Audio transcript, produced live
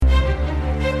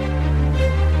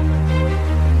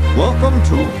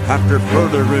to After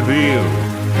Further Review.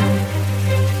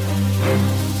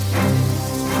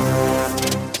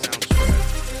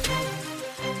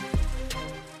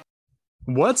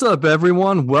 What's up,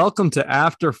 everyone? Welcome to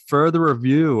After Further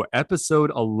Review,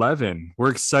 episode 11.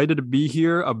 We're excited to be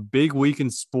here. A big week in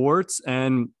sports,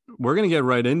 and we're going to get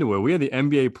right into it. We had the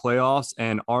NBA playoffs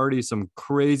and already some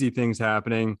crazy things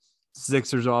happening.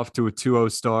 Sixers off to a 2-0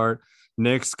 start.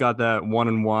 Knicks got that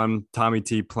 1-1. Tommy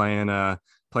T playing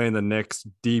the Knicks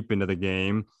deep into the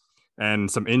game,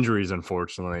 and some injuries,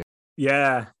 unfortunately.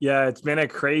 Yeah. It's been a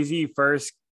crazy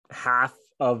first half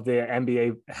of the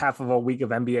NBA, half of a week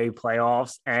of NBA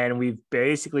playoffs, and we've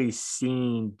basically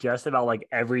seen just about like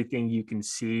everything you can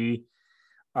see.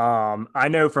 I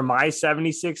know for my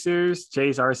 76ers,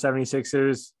 Chase, our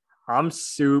 76ers, I'm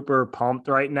super pumped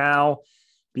right now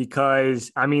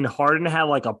because, I mean, Harden had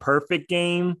like a perfect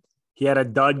game. He had a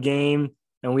dud game,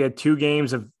 and we had 2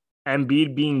 games of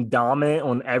Embiid being dominant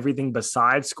on everything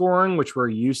besides scoring, which we're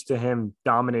used to him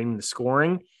dominating the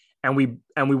scoring. And we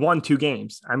won 2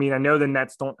 games. I mean, I know the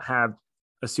Nets don't have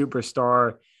a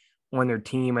superstar on their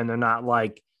team and they're not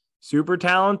like super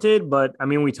talented, but I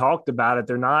mean, we talked about it.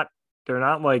 They're not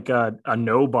like a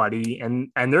nobody, and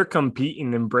they're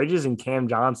competing, and Bridges and Cam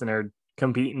Johnson are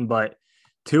competing, but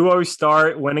 2-0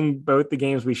 start, winning both the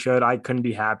games we should. I couldn't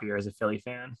be happier as a Philly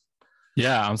fan.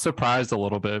 Yeah, I'm surprised a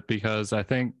little bit because I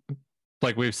think,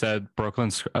 like we've said,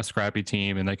 Brooklyn's a scrappy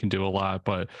team and they can do a lot.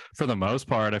 But for the most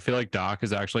part, I feel like Doc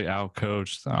has actually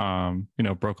outcoached,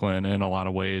 Brooklyn in a lot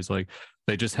of ways. Like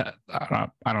they just had,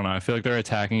 I don't know. I feel like they're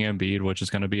attacking Embiid, which is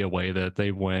going to be a way that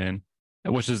they win,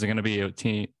 which is going to be a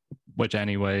team, which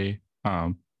anyway,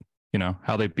 how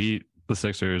they beat the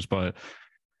Sixers. But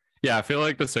yeah, I feel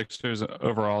like the Sixers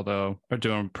overall, though, are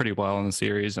doing pretty well in the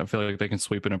series. I feel like they can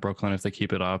sweep it in Brooklyn if they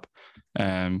keep it up.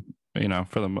 And,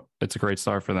 for them, it's a great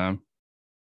start for them.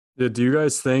 Do you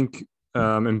guys think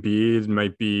Embiid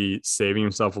might be saving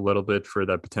himself a little bit for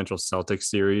that potential Celtics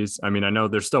series? I mean, I know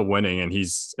they're still winning, and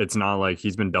it's not like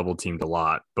he's been double teamed a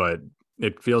lot, but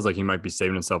it feels like he might be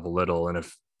saving himself a little. And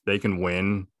if they can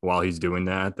win while he's doing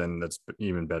that, then that's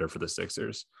even better for the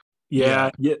Sixers. Yeah,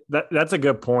 that's a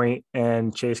good point,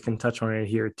 and Chase can touch on it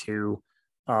here too,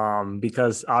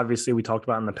 because obviously we talked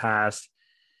about in the past,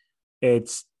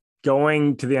 it's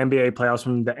going to the NBA playoffs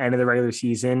from the end of the regular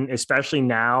season, especially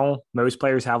now. Most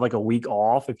players have like a week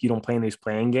off if you don't play in these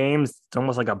playing games. It's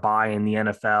almost like a bye in the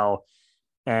NFL,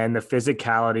 and the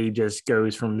physicality just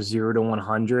goes from 0 to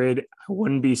 100. I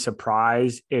wouldn't be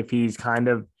surprised if he's kind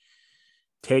of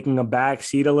taking a back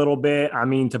seat a little bit. I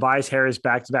mean, Tobias Harris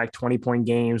back-to-back 20-point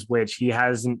games, which he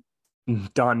hasn't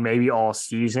done maybe all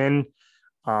season.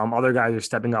 Other guys are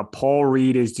stepping up. Paul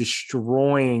Reed is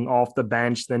destroying off the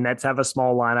bench. The Nets have a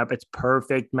small lineup. It's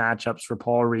perfect matchups for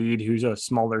Paul Reed, who's a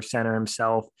smaller center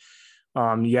himself.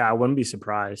 I wouldn't be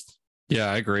surprised.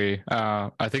 Yeah, I agree.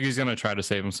 I think he's going to try to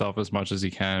save himself as much as he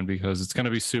can because it's going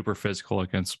to be super physical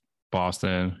against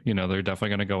Boston. They're definitely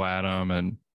going to go at him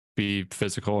and be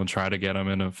physical and try to get him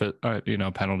in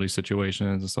a penalty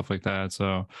situations and stuff like that.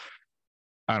 So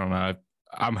I don't know.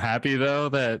 I'm happy though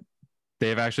that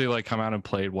they've actually like come out and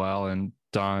played well and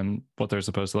done what they're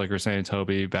supposed to. Like we're saying,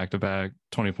 Toby back-to-back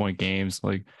 20-point games.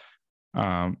 Like,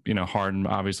 Harden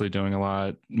obviously doing a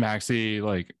lot. Maxey,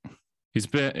 like he's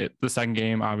been the second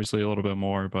game, obviously a little bit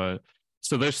more, but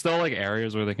so there's still like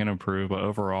areas where they can improve. But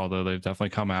overall though, they've definitely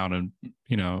come out and,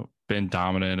 been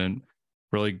dominant and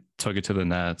really took it to the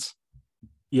Nets.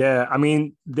 Yeah, I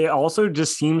mean, they also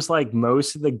just seems like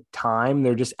most of the time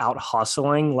they're just out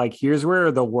hustling. Like here's where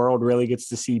the world really gets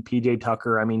to see PJ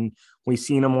Tucker. I mean, we've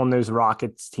seen him on those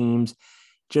Rockets teams.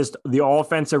 Just the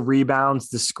offensive rebounds,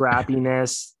 the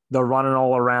scrappiness, the running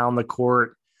all around the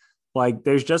court. Like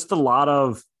there's just a lot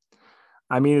of,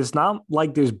 I mean, it's not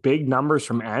like there's big numbers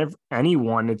from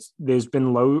anyone. There's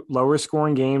been lower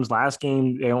scoring games. Last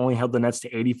game, they only held the Nets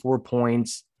to 84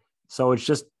 points. So it's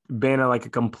just been a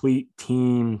complete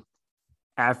team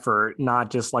effort,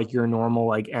 not just like your normal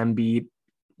like Embiid,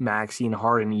 Maxey, and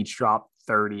Harden each drop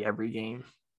 30 every game.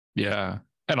 Yeah.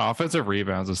 And offensive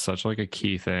rebounds is such like a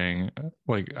key thing.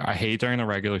 Like I hate during the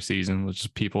regular season,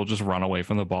 just people just run away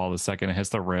from the ball the second it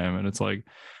hits the rim. And it's like,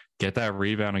 get that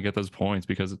rebound and get those points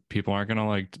because people aren't going to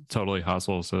like totally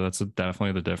hustle. So that's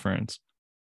definitely the difference.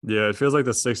 Yeah, it feels like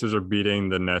the Sixers are beating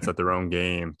the Nets at their own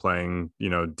game, playing,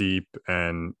 deep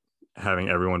and having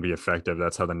everyone be effective.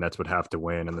 That's how the Nets would have to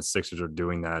win. And the Sixers are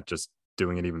doing that, just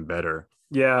doing it even better.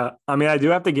 Yeah. I mean, I do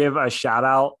have to give a shout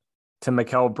out to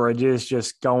Mikal Bridges,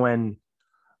 just going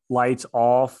lights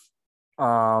off.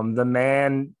 The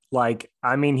man,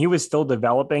 he was still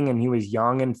developing and he was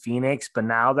young in Phoenix, but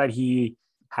now that he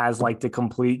has the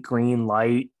complete green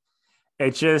light,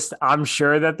 It's just, I'm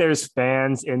sure that there's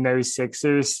fans in those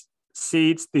Sixers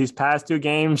seats these past two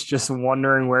games just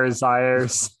wondering where Zaire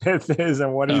Smith is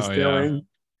and what he's doing.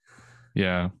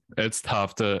 Yeah, it's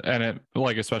tough to, and it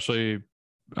like, especially,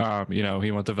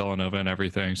 he went to Villanova and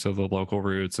everything. So the local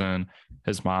roots, and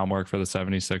his mom worked for the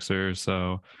 76ers.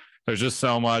 So there's just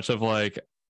so much of like,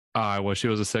 I wish he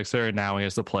was a Sixer, and now he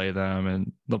has to play them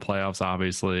in the playoffs,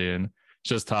 obviously. And it's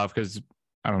just tough because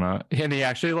I don't know. And he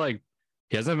actually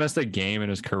he hasn't missed a game in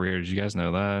his career. Did you guys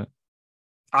know that?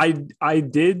 I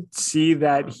did see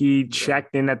that he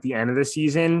checked in at the end of the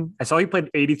season. I saw he played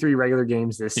 83 regular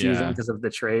games this season because of the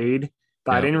trade,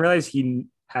 but I didn't realize he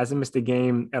hasn't missed a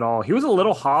game at all. He was a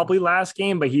little hobbly last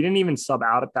game, but he didn't even sub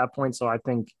out at that point. So I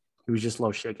think he was just a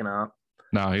little shaken up.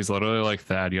 No, he's literally like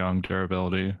Thad Young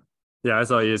durability. Yeah, I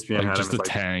saw ESPN had just him a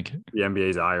tank. The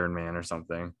NBA's Iron Man or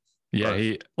something. Yeah,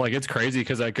 it's crazy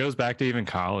because that goes back to even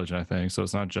college, I think. So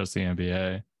it's not just the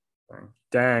NBA.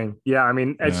 Dang. Yeah, I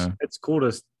mean, it's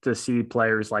cool to see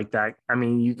players like that. I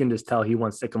mean, you can just tell he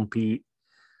wants to compete.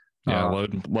 Yeah,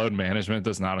 load management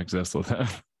does not exist with him.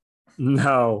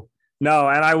 No. And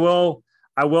I will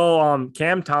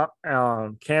Cam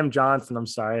Johnson, I'm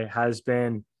sorry, has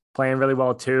been playing really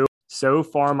well too. So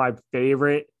far, my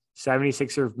favorite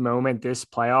 76er moment this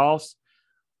playoffs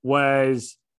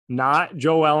was not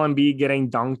Joel Embiid getting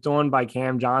dunked on by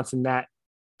Cam Johnson. That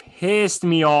pissed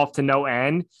me off to no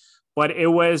end. But it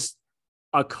was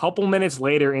a couple minutes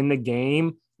later in the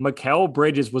game, Mikal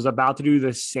Bridges was about to do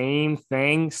the same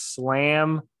thing,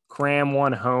 cram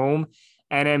one home.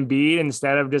 And Embiid,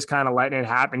 instead of just kind of letting it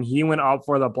happen, he went up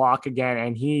for the block again,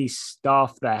 and he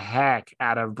stuffed the heck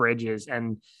out of Bridges.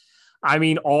 And, I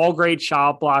mean, all great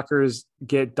shot blockers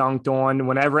get dunked on.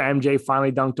 Whenever MJ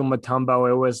finally dunked on Mutombo,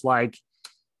 it was like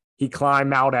he climbed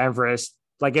Mount Everest.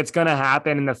 Like, it's going to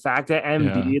happen. And the fact that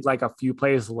Embiid, a few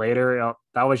plays later,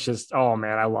 that was just, oh,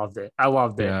 man, I loved it.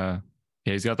 Yeah,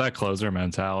 he's got that closer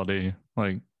mentality.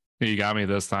 Like, you got me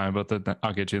this time, but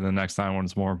I'll get you the next time when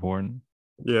it's more important.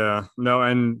 Yeah, no,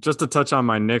 and just to touch on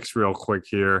my Knicks real quick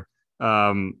here,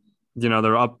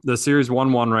 they're up the series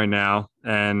 1-1 right now,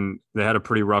 and they had a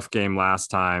pretty rough game last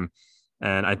time.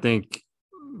 And I think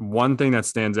one thing that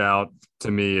stands out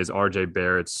to me is RJ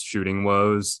Barrett's shooting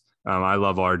woes. I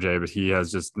love RJ, but he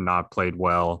has just not played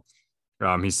well.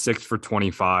 He's 6 for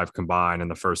 25 combined in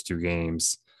the first two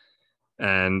games.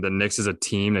 And the Knicks as a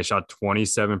team, they shot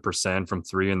 27% from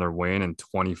three in their win and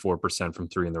 24% from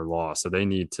three in their loss. So they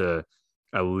need to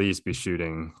at least be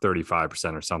shooting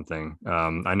 35% or something.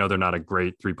 I know they're not a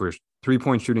great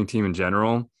three-point shooting team in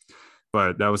general,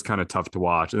 but that was kind of tough to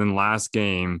watch. And then last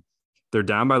game, they're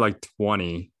down by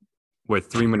 20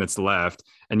 with 3 minutes left,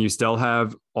 and you still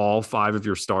have all 5 of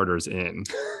your starters in,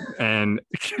 and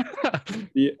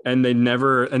they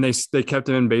kept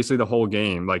them in basically the whole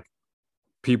game. Like,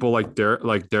 people like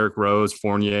Derrick Rose,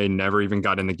 Fournier never even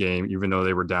got in the game, even though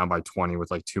they were down by 20 with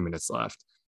 2 minutes left.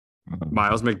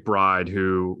 Miles McBride,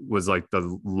 who was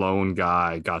the lone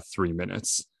guy, got 3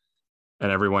 minutes,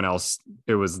 and everyone else,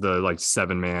 it was the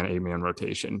 7-man, 8-man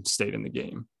rotation, stayed in the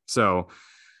game. So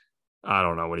I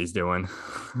don't know what he's doing.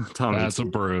 That's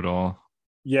brutal.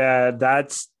 Yeah,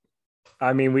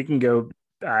 we can go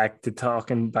back to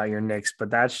talking about your Knicks,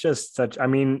 but that's just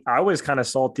I was kind of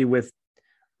salty with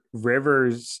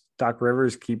Doc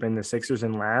Rivers keeping the Sixers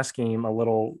in last game a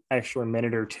little extra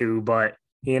minute or two, but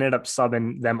he ended up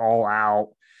subbing them all out.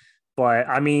 But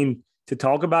to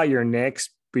talk about your Knicks,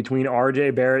 between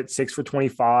RJ Barrett, 6 for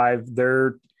 25,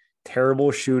 they're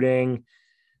terrible shooting.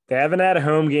 They haven't had a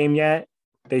home game yet.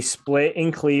 They split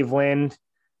in Cleveland.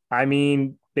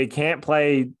 They can't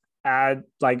play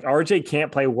RJ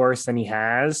can't play worse than he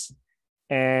has.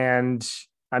 And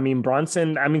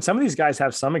Brunson, some of these guys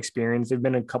have some experience. They've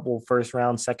been in a couple first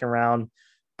round, second round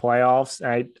playoffs.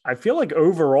 I feel like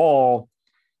overall,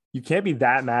 you can't be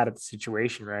that mad at the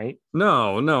situation, right?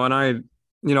 No. And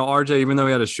RJ, even though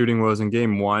he had a shooting woes in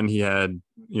game one, he had,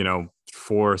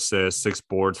 4 assists, 6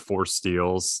 boards, 4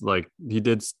 steals. He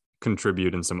did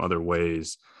contribute in some other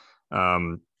ways.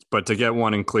 But to get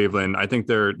one in Cleveland, I think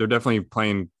they're definitely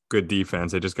playing good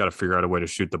defense. They just got to figure out a way to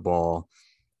shoot the ball,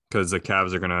 because the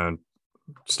Cavs are going to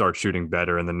start shooting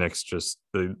better, and the Knicks just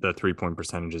the 3-point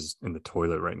percentage is in the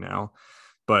toilet right now.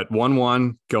 But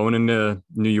 1-1 going into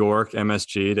New York,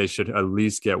 MSG, they should at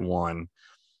least get one.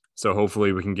 So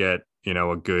hopefully we can get,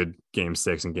 a good game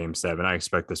 6 and game 7. I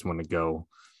expect this one to go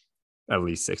at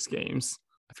least 6 games.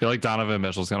 I feel like Donovan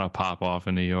Mitchell's going to pop off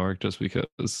in New York just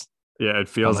because. Yeah, it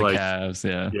feels like Cavs,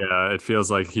 yeah, it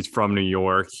feels like he's from New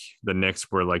York. The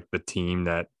Knicks were the team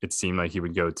that it seemed like he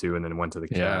would go to, and then went to the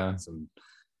Cavs. And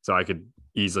so I could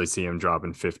easily see him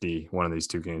dropping 50 one of these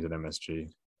 2 games at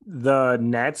MSG. the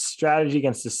Nets strategy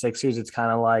against the Sixers, it's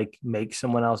kind of like make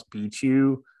someone else beat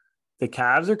you. The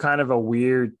Cavs are kind of a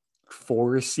weird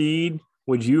 4 seed.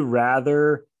 Would you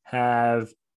rather have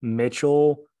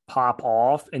Mitchell pop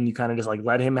off and you kind of just like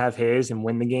let him have his and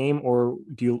win the game, or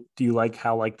do you like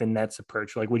how like the Nets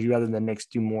approach? Like, would you rather the Knicks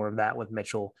do more of that with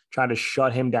Mitchell, trying to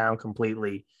shut him down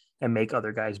completely and make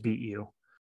other guys beat you?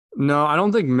 No, I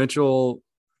don't think Mitchell.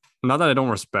 Not that I don't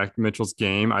respect Mitchell's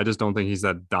game, I just don't think he's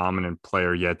that dominant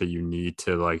player yet that you need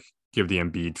to like give the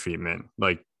Embiid treatment.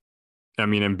 Like, I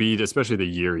mean, Embiid, especially the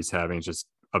year he's having, is just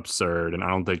absurd. And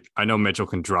I know Mitchell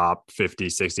can drop 50,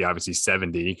 60, obviously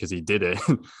 70 because he did it.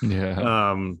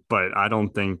 Yeah. But I don't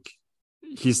think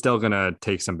he's still going to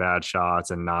take some bad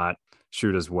shots and not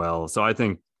shoot as well. So I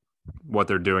think what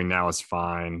they're doing now is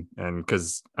fine. And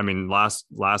because, I mean, last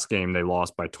game they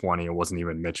lost by 20. It wasn't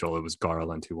even Mitchell. It was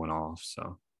Garland who went off.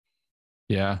 So.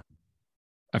 Yeah.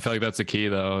 I feel like that's the key,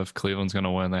 though. If Cleveland's going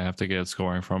to win, they have to get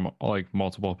scoring from like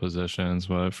multiple positions.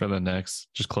 But for the Knicks,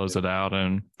 just close it out.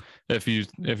 And if you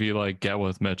like get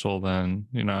with Mitchell, then,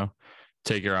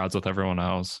 take your odds with everyone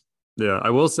else. Yeah, I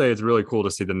will say it's really cool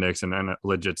to see the Knicks in a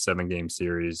legit 7-game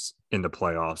series in the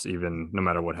playoffs, even no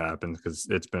matter what happens, because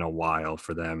it's been a while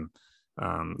for them.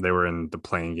 They were in the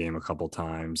playing game a couple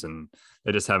times, and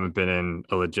they just haven't been in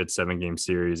a legit 7-game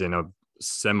series in a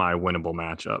semi-winnable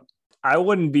matchup. I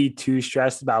wouldn't be too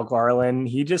stressed about Garland.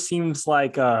 He just seems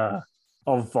like a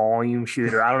volume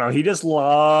shooter. I don't know. He just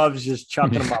loves just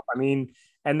chucking them up. I mean,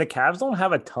 and the Cavs don't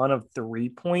have a ton of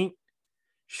 3-point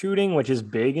shooting, which is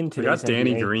big in today's NBA.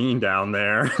 Danny Green down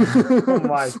there. Oh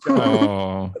my God.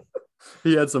 Oh.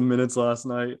 He had some minutes last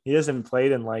night. He hasn't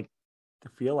played in I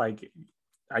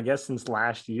guess since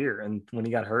last year, and when he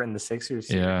got hurt in the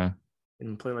Sixers. Yeah.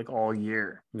 And play all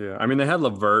year. Yeah. I mean, they had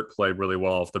LeVert play really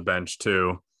well off the bench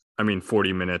too. I mean,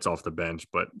 40 minutes off the bench,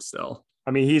 but still.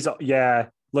 I mean,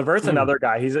 LeVert's another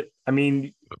guy.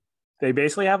 They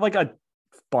basically have like a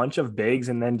bunch of bigs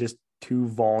and then just 2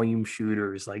 volume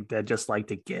shooters that just like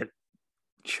to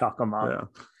chuck them up.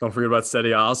 Yeah. Don't forget about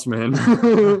Seti Osman.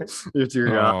 It's your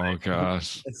guy. Oh,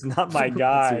 gosh. It's not my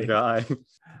guy. It's your guy.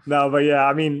 No, but yeah,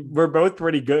 I mean, we're both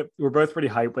pretty good. We're both pretty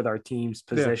hyped with our team's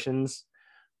positions.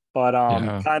 Yeah.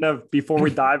 But kind of before we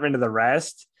dive into the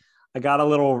rest, I got a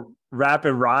little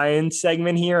Rapid Ryan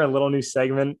segment here, a little new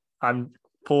segment I'm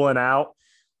pulling out.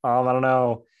 I don't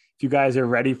know if you guys are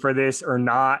ready for this or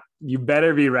not. You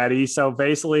better be ready. So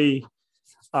basically,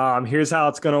 here's how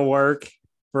it's going to work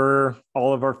for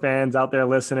all of our fans out there,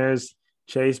 listeners.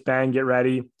 Chase, Ben, get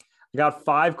ready. I got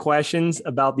 5 questions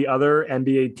about the other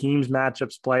NBA teams,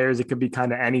 matchups, players. It could be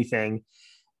kind of anything.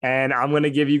 And I'm going to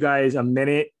give you guys a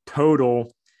minute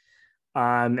total.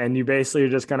 And you basically are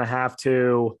just going to have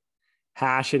to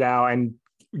hash it out and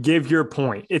give your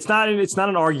point. It's not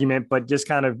an argument, but just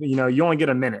kind of, you only get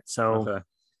a minute. So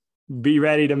Be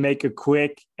ready to make a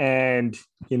quick and,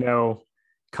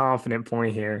 confident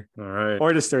point here. All right.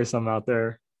 Or just throw something out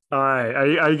there. All right.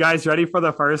 Are you guys ready for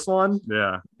the first one?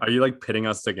 Yeah. Are you pitting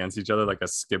us against each other like a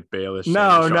Skip Bayless?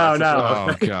 No.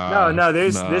 Oh, God. No.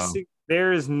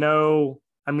 There's no,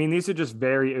 I mean, these are just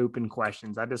very open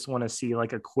questions. I just want to see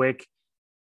a quick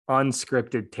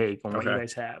unscripted take on what you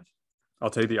guys have. I'll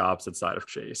take the opposite side of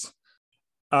Chase.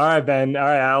 All right, Ben. All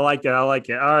right. I like it. All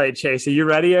right, Chase. Are you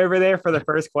ready over there for the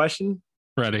first question?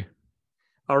 Ready.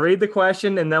 I'll read the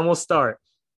question and then we'll start.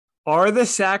 Are the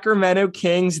Sacramento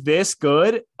Kings this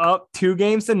good? Up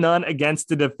 2-0 against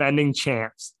the defending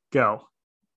champs. Go.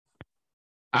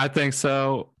 I think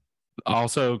so.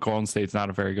 Also, Golden State's not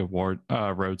a very good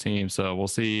road team, so we'll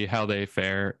see how they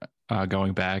fare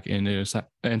going back into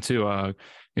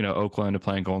Oakland to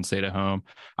playing Golden State at home.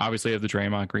 Obviously, of the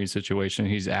Draymond Green situation,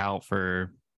 he's out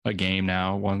for a game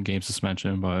now, 1 game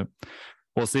suspension, but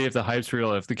we'll see if the hype's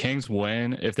real. If the Kings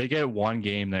win, if they get 1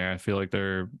 game there, I feel like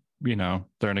they're in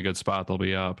a good spot. They'll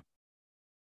be up.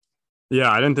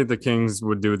 Yeah, I didn't think the Kings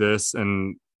would do this,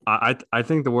 and I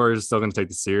think the Warriors are still going to take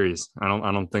the series. I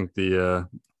don't think the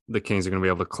Kings are going to be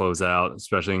able to close out,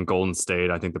 especially in Golden State.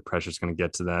 I think the pressure's going to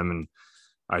get to them, and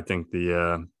I think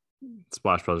the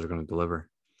Splash Brothers are going to deliver.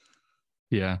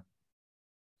 Yeah.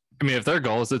 I mean, if their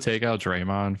goal is to take out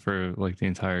Draymond for the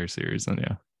entire series, then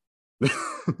yeah.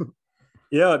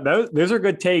 Yeah, those are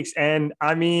good takes. And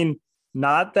I mean,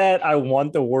 not that I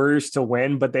want the Warriors to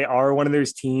win, but they are one of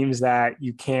those teams that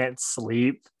you can't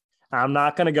sleep. I'm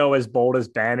not going to go as bold as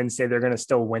Ben and say they're going to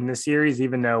still win the series,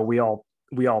 even though we all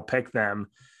pick them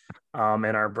in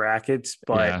our brackets.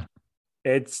 But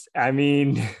they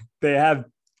have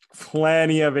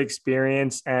plenty of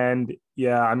experience. And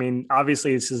yeah, I mean,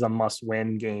 obviously this is a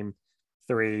must-win game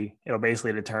 3. It'll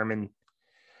basically determine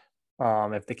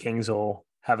if the Kings will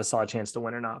have a solid chance to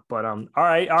win or not. But all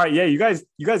right. Yeah, you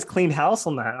guys cleaned house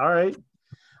on that. All right.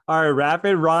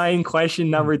 Rapid Ryan question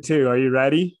number 2. Are you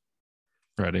ready?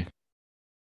 Ready.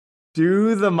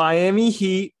 Do the Miami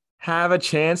Heat have a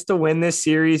chance to win this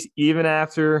series even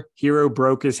after Hero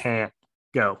broke his hand?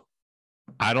 Go.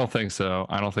 I don't think so.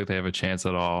 I don't think they have a chance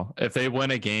at all. If they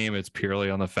win a game, it's purely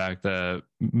on the fact that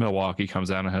Milwaukee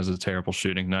comes out and has a terrible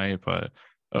shooting night. But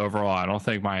overall, I don't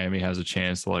think Miami has a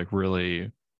chance to like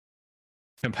really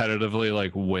competitively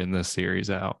like win this series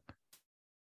out.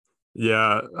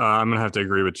 Yeah, I'm gonna have to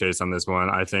agree with Chase on this one.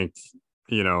 I think,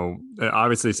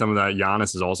 obviously some of that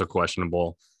Giannis is also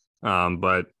questionable,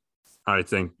 but I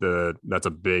think that's a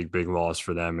big loss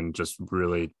for them and just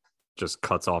really just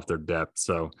cuts off their depth.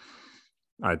 So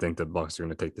I think the Bucks are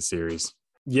going to take the series.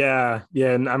 Yeah.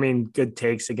 And I mean, good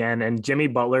takes again. And Jimmy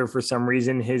Butler, for some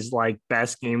reason, his like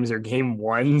best games are game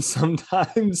 1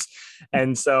 sometimes.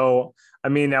 And so, I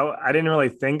mean, I didn't really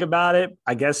think about it.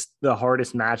 I guess the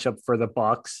hardest matchup for the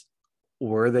Bucks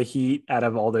were the Heat out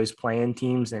of all those playing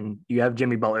teams. And you have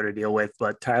Jimmy Butler to deal with,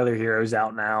 but Tyler Hero's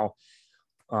out now.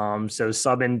 So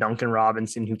sub in Duncan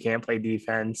Robinson, who can't play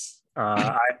defense.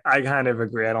 I kind of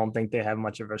agree. I don't think they have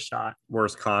much of a shot.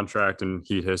 Worst contract in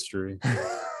Heat history.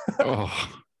 Oh,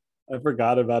 I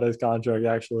forgot about his contract,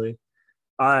 actually.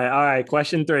 All right.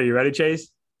 Question 3. You ready, Chase?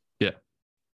 yeah.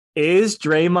 Is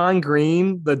Draymond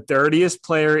Green the dirtiest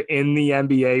player in the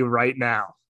NBA right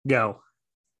now? Go.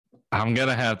 I'm going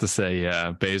to have to say,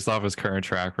 yeah, based off his current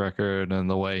track record and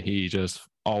the way he just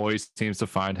always seems to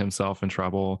find himself in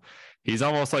trouble. He's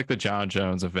almost like the John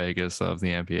Jones of Vegas of the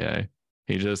NBA.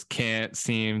 He just can't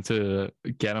seem to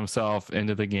get himself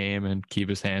into the game and keep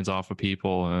his hands off of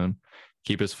people and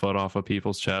keep his foot off of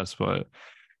people's chests. But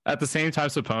at the same time,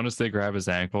 opponents, they grab his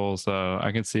ankle. So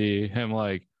I can see him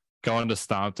like going to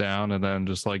stomp down and then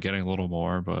just like getting a little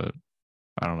more. But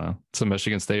I don't know. It's a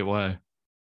Michigan State way.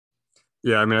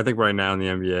 Yeah, I mean, I think right now in the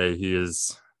NBA, he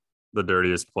is the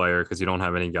dirtiest player because you don't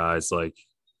have any guys like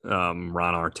Ron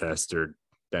Artest or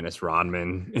Dennis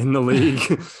Rodman in the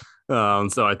league.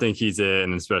 So I think he's it,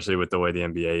 and especially with the way the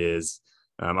NBA is.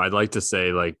 I'd like to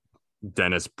say like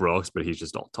Dennis Brooks, but he's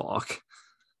just all talk.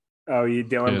 Oh,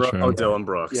 Dylan Brooks. Sure. Oh, Dylan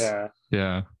Brooks.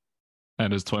 Yeah.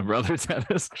 And his twin brother,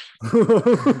 Dennis.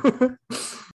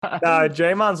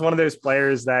 Draymond's one of those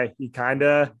players that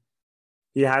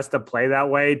he has to play that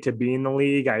way to be in the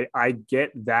league. I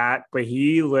get that, but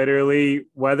he literally,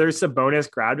 whether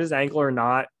Sabonis grabbed his ankle or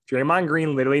not, Draymond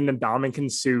Green literally Ndamukong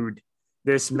sued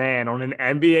this man on an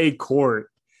NBA court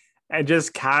and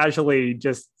just casually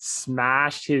just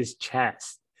smashed his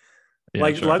chest.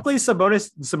 Yeah, sure. Luckily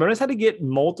Sabonis had to get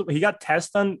multiple. He got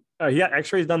tests done. He got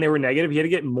X-rays done. They were negative. He had to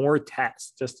get more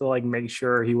tests just to like make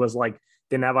sure he was like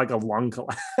didn't have like a lung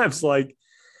collapse. Like,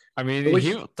 I mean,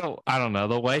 I don't know,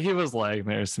 the way he was laying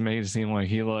there made it seem like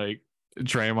he like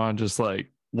Draymond just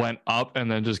like went up and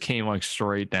then just came like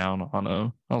straight down on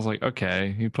him. I was like,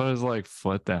 okay, he put his like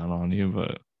foot down on you,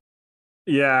 but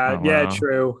yeah,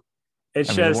 true. It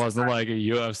wasn't like a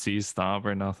UFC stomp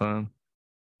or nothing.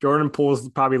 Jordan Poole's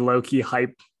probably low key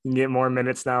hype and get more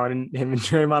minutes now, and him and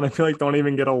Draymond I feel like don't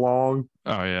even get along.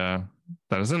 Oh yeah,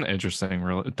 that is an interesting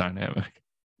real dynamic.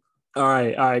 All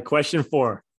right. Question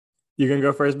 4. You gonna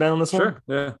go first, Ben, on this one? Sure.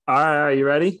 Yeah. All right. You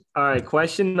ready? All right.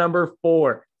 Question number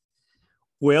 4.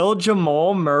 Will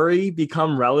Jamal Murray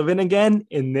become relevant again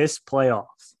in this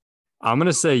playoffs? I'm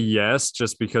gonna say yes,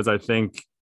 just because I think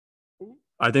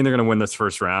they're gonna win this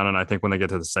first round, and I think when they get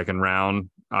to the second round,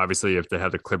 obviously if they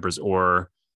have the Clippers or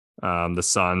the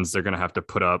Suns, they're gonna have to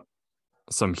put up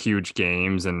some huge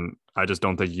games, and I just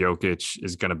don't think Jokic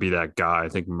is gonna be that guy. I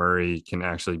think Murray can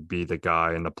actually be the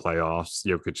guy in the playoffs.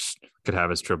 Jokic could have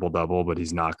his triple-double, but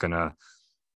he's not gonna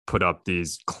put up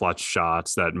these clutch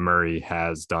shots that Murray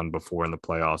has done before in the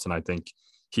playoffs. And I think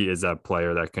he is that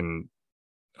player that can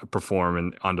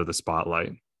perform under the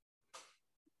spotlight.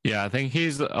 Yeah, I think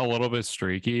he's a little bit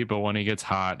streaky, but when he gets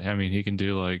hot, I mean, he can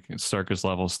do like circus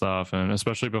level stuff. And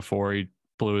especially before he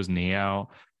blew his knee out,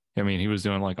 I mean, he was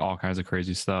doing like all kinds of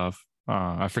crazy stuff.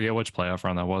 I forget which playoff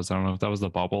round that was. I don't know if that was the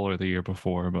bubble or the year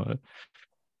before, but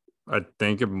I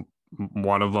think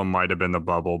one of them might have been the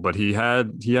bubble, but he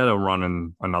had a run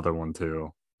in another one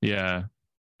too. Yeah.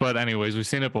 But anyways, we've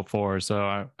seen it before.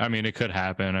 So, I mean, it could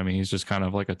happen. I mean, he's just kind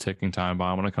of like a ticking time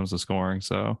bomb when it comes to scoring.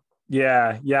 So,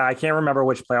 yeah. I can't remember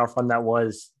which playoff run that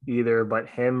was either, but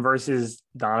him versus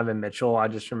Donovan Mitchell, I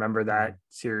just remember that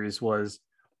series was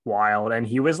wild. And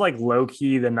he was like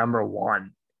low-key the number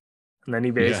 1. And then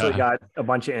he basically got a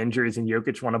bunch of injuries, and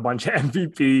Jokic won a bunch of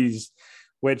MVPs,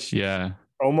 which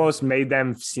almost made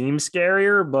them seem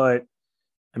scarier. But,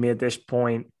 I mean, at this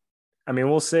point, I mean,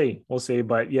 we'll see. We'll see.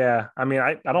 But yeah, I mean,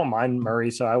 I don't mind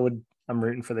Murray. So I'm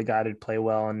rooting for the guy to play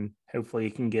well, and hopefully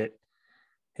he can get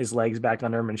his legs back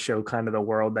under him and show kind of the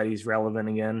world that he's relevant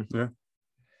again. Yeah.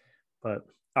 But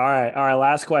all right.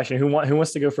 Last question. Who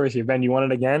wants to go first here? Ben, you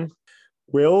want it again?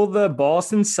 Will the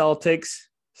Boston Celtics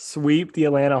sweep the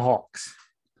Atlanta Hawks?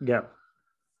 Go.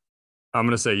 I'm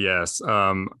going to say yes.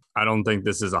 I don't think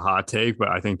this is a hot take, but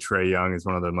I think Trae Young is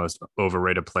one of the most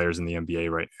overrated players in the NBA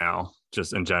right now,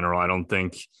 just in general. I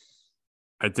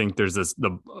think there's it's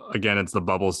the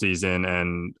bubble season,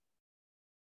 and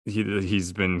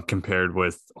he's been compared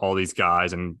with all these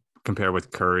guys and compared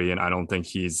with Curry, and I don't think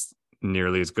he's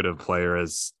nearly as good of a player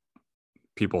as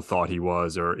people thought he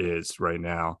was or is right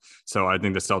now. So I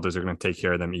think the Celtics are going to take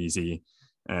care of them easy,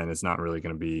 and it's not really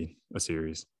going to be a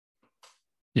series.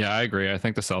 Yeah, I agree. I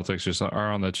think the Celtics just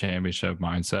are on the championship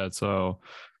mindset. So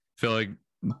I feel like,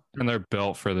 and they're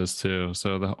built for this too.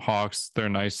 So the Hawks, they're a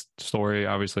nice story.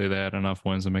 Obviously, they had enough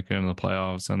wins to make it into the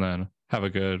playoffs and then have a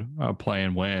good play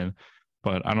and win.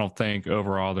 But I don't think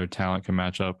overall their talent can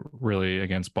match up really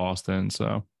against Boston.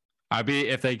 So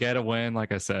if they get a win,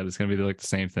 like I said, it's going to be like the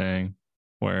same thing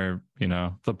where,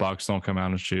 the Bucks don't come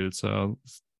out and shoot. So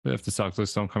if the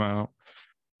Celtics don't come out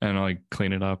and like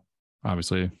clean it up,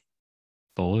 obviously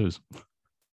they'll lose.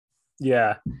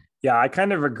 Yeah, I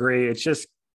kind of agree. It's just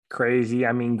crazy.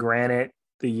 I mean, granted,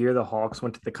 the year the Hawks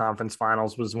went to the conference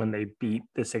finals was when they beat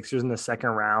the Sixers in the second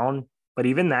round. But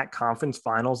even that conference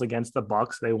finals against the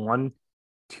Bucks, they won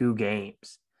 2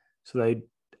 games. So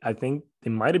I think they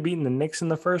might have beaten the Knicks in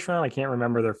the first round. I can't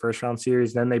remember their first round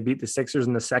series. Then they beat the Sixers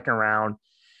in the second round.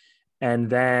 And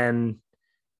then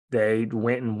they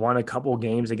went and won a couple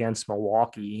games against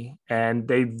Milwaukee. And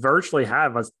they virtually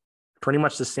have pretty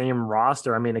much the same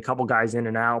roster. I mean, a couple guys in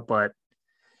and out, but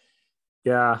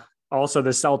yeah. Also, the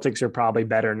Celtics are probably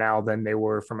better now than they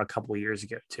were from a couple of years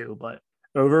ago too. But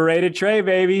overrated Trae,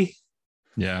 baby.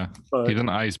 Yeah, he's an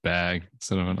ice bag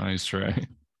instead of an ice tray.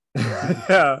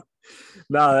 Yeah.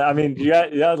 No, I mean,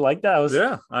 yeah, like that.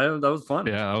 That was fun.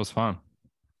 Yeah, that was fun.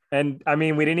 And I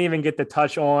mean, we didn't even get to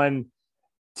touch on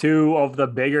 2 of the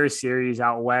bigger series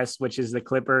out west, which is the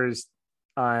Clippers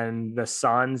and the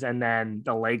Suns, and then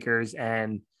the Lakers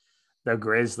and the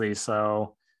Grizzlies.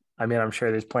 So, I mean, I'm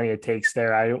sure there's plenty of takes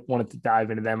there. I wanted to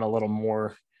dive into them a little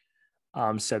more,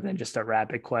 so than just a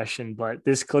rapid question. But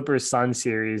this Clippers Sun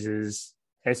series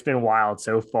it's been wild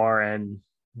so far, and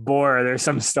boy, there's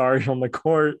some stars on the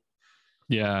court.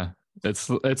 Yeah, it's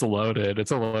loaded.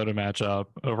 It's a loaded matchup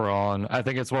overall, and I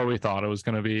think it's what we thought it was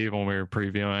going to be when we were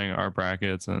previewing our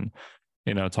brackets and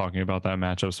talking about that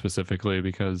matchup specifically,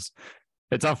 because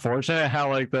it's unfortunate how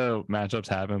like the matchups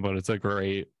happen, but it's a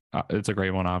great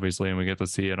one, obviously, and we get to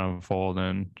see it unfold.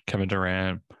 And Kevin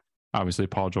Durant, obviously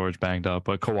Paul George banged up,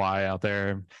 but Kawhi out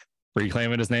there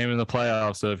reclaiming his name in the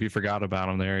playoffs. So if you forgot about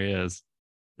him, there he is.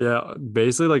 Yeah,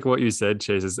 basically like what you said,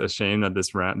 Chase. It's a shame that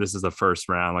this is the first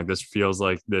round. Like this feels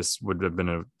like this would have been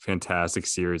a fantastic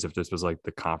series if this was like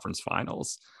the conference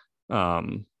finals.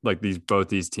 Like both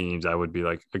these teams, I would be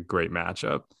like a great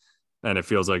matchup. And it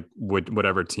feels like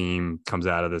whatever team comes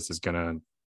out of this is gonna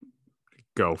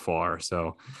go far.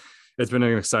 So it's been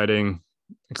an exciting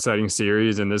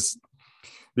series. And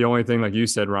the only thing, like you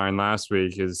said, Ryan, last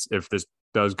week, is if this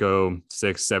does go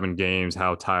 6-7 games,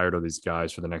 how tired are these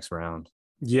guys for the next round?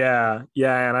 Yeah.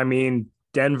 And I mean,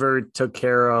 Denver took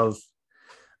care of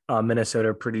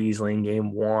Minnesota pretty easily in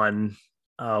game 1.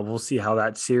 We'll see how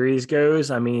that series goes.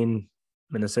 I mean,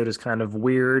 Minnesota's kind of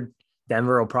weird.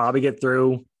 Denver will probably get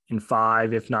through in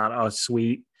 5, if not a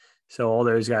sweep. So all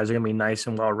those guys are going to be nice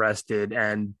and well rested.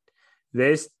 And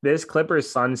this Clippers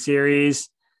Sun series,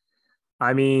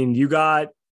 I mean, you got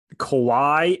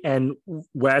Kawhi and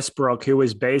Westbrook, who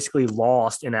was basically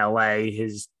lost in LA.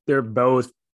 They're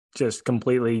both just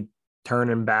completely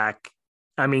turning back.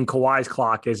 I mean, Kawhi's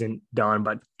clock isn't done,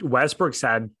 but Westbrook's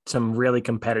had some really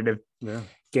competitive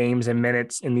games and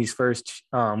minutes in these first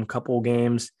couple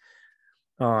games.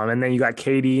 And then you got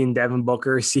KD and Devin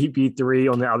Booker,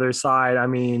 CP3 on the other side. I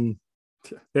mean,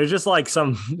 there's just like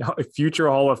some future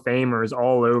Hall of Famers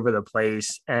all over the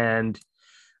place. And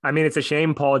I mean, it's a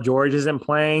shame Paul George isn't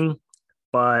playing,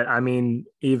 but I mean,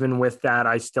 even with that,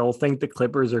 I still think the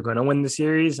Clippers are going to win the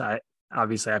series. I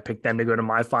picked them to go to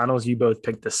my finals. You both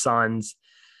picked the Suns.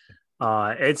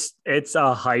 It's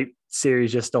a hype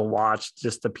series just to watch,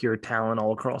 just the pure talent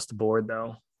all across the board,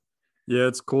 though. Yeah,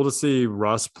 it's cool to see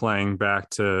Russ playing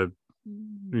back to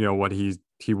what he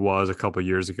was a couple of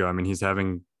years ago. I mean, he's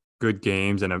having good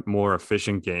games and more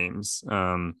efficient games.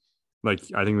 Like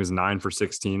I think he was 9 for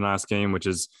 16 last game, which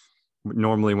is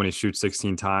normally when he shoots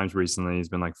 16 times. Recently, he's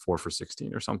been like 4 for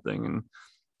 16 or something. And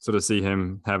So to see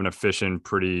him have an efficient,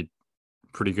 pretty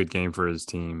good game for his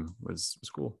team was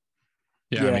cool.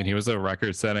 Yeah, I mean, he was a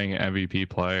record-setting MVP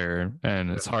player, and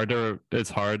it's hard to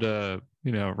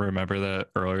remember that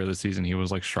earlier this season he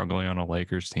was like struggling on a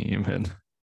Lakers team, and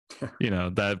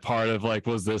that part of like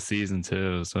was this season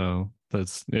too. So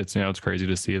it's crazy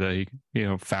to see that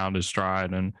he found his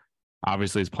stride, and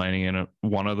obviously he's playing in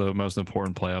one of the most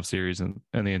important playoff series in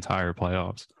the entire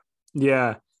playoffs.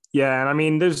 Yeah, and I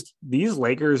mean, there's these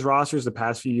Lakers rosters the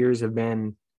past few years have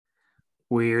been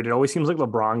weird. It always seems like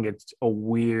LeBron gets a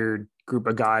weird group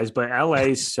of guys, but LA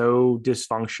is so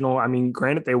dysfunctional. I mean,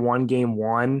 granted they won game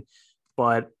 1,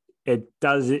 but it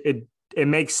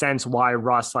makes sense why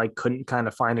Russ like couldn't kind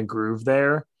of find a groove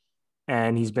there,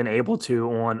 and he's been able to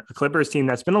on a Clippers team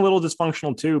that's been a little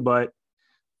dysfunctional too, but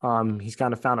he's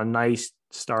kind of found a nice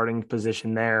starting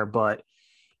position there. But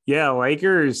yeah,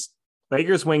 Lakers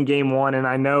win game 1, and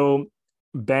I know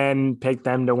Ben picked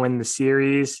them to win the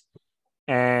series,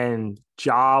 and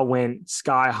Ja went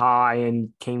sky high and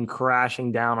came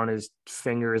crashing down on his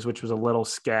fingers, which was a little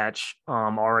sketch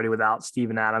already without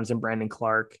Steven Adams and Brandon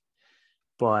Clark.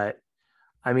 But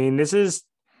I mean, this is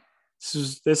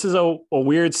a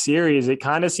weird series. It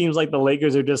kind of seems like the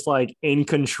Lakers are just like in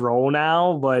control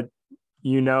now, but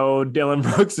Dylan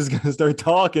Brooks is going to start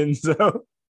talking. So,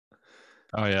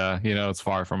 oh yeah, it's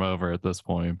far from over at this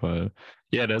point. But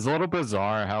yeah, it is a little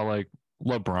bizarre how like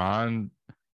LeBron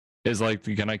is like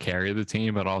gonna carry the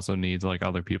team, but also needs like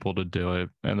other people to do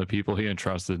it, and the people he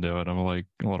entrusted to do it, I'm like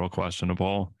a little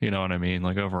questionable. You know what I mean?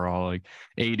 Like overall, like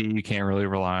AD you can't really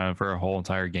rely on for a whole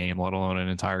entire game, let alone an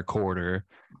entire quarter.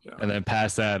 Yeah. And then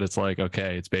past that, it's like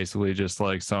okay, it's basically just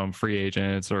like some free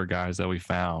agents or guys that we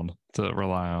found to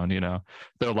rely on.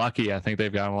 They're lucky. I think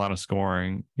they've gotten a lot of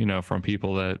scoring, from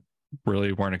people that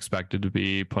really weren't expected to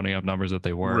be putting up numbers that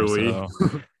they were. Really? So.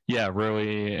 Yeah,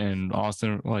 Rui and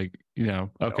Austin, like,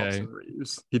 okay.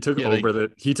 He took over.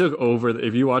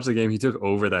 If you watch the game, he took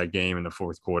over that game in the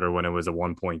fourth quarter when it was a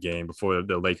 1-point game before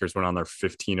the Lakers went on their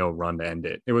 15-0 run to end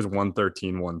it. It was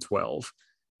 113-112,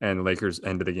 and the Lakers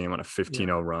ended the game on a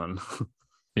 15-0 run.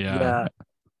 Yeah.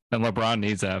 And LeBron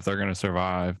needs that if they're going to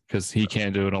survive because he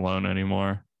can't do it alone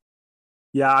anymore.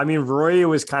 Yeah, I mean, Roy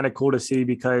was kind of cool to see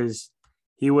because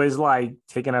he was like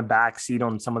taking a back seat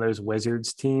on some of those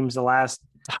Wizards teams the last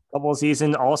couple of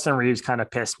seasons. Austin Reeves kind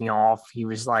of pissed me off. He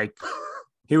was like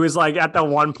at that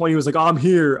one point, he was like, I'm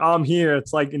here.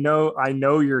 It's like, no, I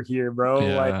know you're here, bro.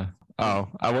 Yeah. Like,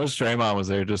 I wish Draymond was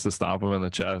there just to stop him in the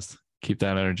chest. Keep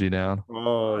that energy down.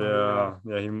 Oh,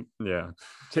 yeah.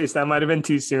 Chase, that might have been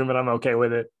too soon, but I'm okay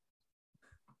with it.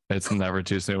 It's never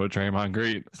too soon with Draymond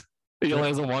Green. He only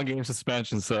has a 1-game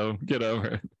suspension, so get over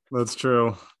it. That's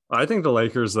true. I think the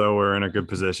Lakers, though, were in a good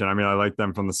position. I mean, I like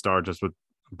them from the start just with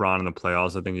Bron in the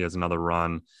playoffs. I think he has another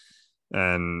run.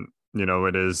 And,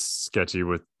 it is sketchy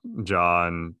with Ja,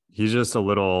 and he's just a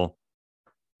little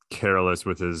careless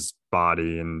with his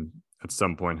body. And at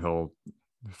some point, he'll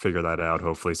figure that out,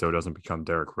 hopefully, so it doesn't become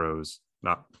Derrick Rose.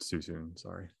 Not too soon,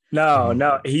 sorry.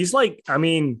 No. He's like, I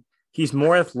mean, he's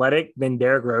more athletic than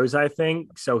Derrick Rose, I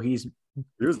think. So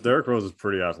Derrick Rose is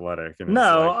pretty athletic. And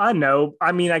I know.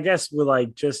 I mean, I guess with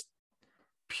like just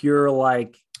pure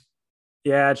like,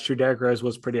 yeah, it's true. Derrick Rose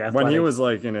was pretty athletic. When he was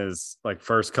like in his like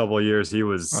first couple of years, he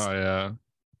was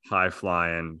high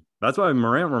flying. That's why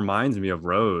Morant reminds me of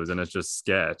Rose, and it's just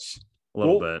sketch a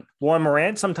little bit. Well,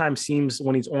 Morant sometimes seems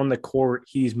when he's on the court,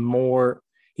 he's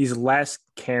less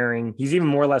caring. He's even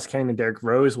more less caring than Derrick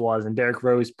Rose was, and Derrick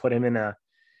Rose put him in a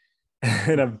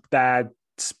bad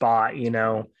spot.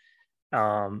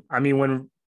 I mean, when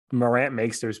Morant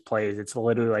makes those plays, it's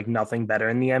literally like nothing better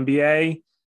in the NBA.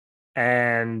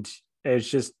 And it's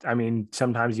just, I mean,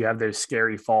 sometimes you have those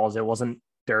scary falls. It wasn't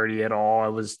dirty at all.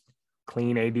 It was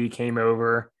clean. AD came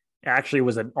over. It actually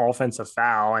was an offensive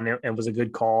foul, and it was a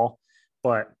good call.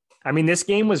 But I mean, this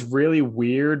game was really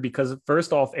weird because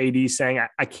first off, AD saying,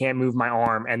 I can't move my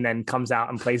arm, and then comes out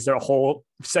and plays their whole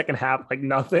second half like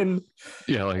nothing.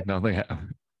 Yeah, like nothing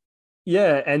happened.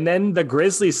 Yeah, and then the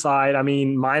Grizzlies side, I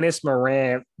mean, minus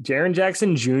Morant, Jaren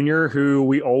Jackson Jr., who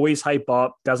we always hype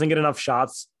up, doesn't get enough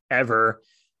shots ever.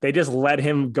 They just let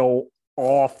him go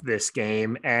off this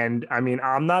game. And I mean,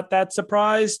 I'm not that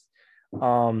surprised.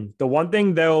 The one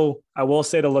thing, though, I will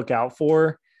say to look out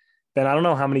for, Ben, I don't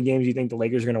know how many games you think the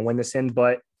Lakers are going to win this in,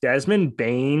 but Desmond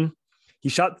Bane, he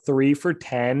shot 3 for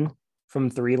 10 from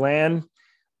three land.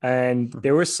 And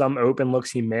there were some open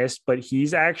looks he missed, but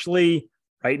he's actually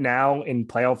right now in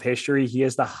playoff history, he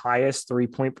has the highest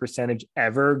 3-point percentage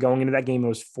ever. Going into that game, it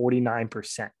was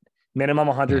 49%, minimum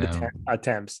 100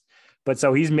 attempts. But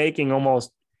so he's making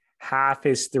almost half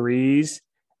his threes,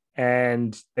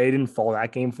 and they didn't fall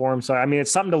that game for him. So, I mean,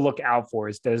 it's something to look out for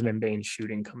is Desmond Bain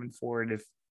shooting coming forward.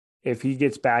 If he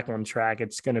gets back on track,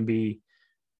 it's going to be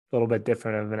a little bit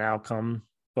different of an outcome.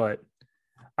 But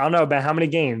I don't know, Ben, how many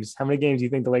games do you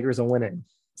think the Lakers will win in?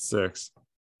 6.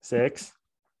 6?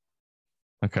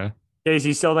 Okay. Casey,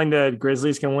 you still think the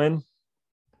Grizzlies can win?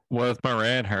 With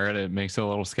Morant hurt, it makes it a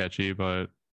little sketchy, but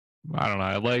I don't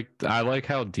know. I like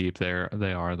how deep they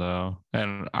are though.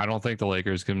 And I don't think the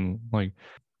Lakers can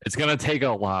it's gonna take a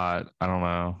lot. I don't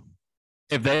know.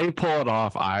 If they pull it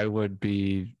off, I would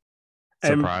be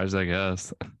surprised, I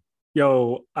guess.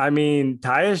 Yo, I mean,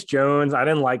 Tyus Jones, I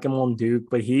didn't like him on Duke,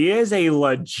 but he is a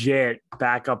legit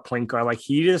backup point guard. Like,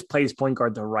 he just plays point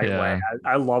guard the right way.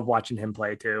 I love watching him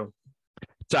play too.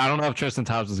 So I don't know if Tristan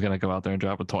Thompson is going to go out there and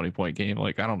drop a 20-point game.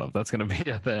 Like, I don't know if that's going to be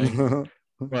a thing,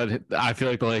 but I feel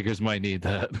like the Lakers might need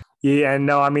that. Yeah, and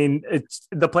no, I mean,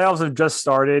 the playoffs have just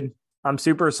started. I'm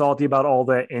super salty about all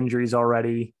the injuries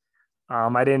already.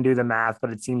 I didn't do the math,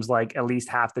 but it seems like at least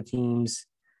half the teams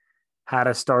had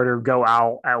a starter go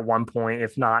out at one point,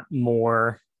 if not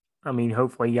more. I mean,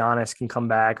 hopefully Giannis can come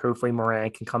back. Hopefully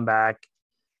Morant can come back.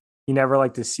 You never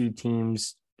like to see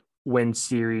teams win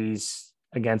series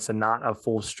against not a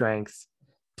full strength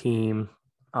team.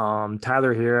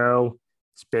 Tyler Hero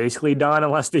is basically done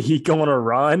unless the Heat go on a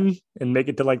run and make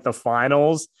it to like the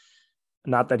finals.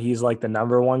 Not that he's like the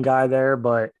number one guy there,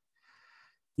 but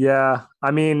yeah,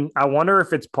 I mean, I wonder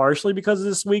if it's partially because of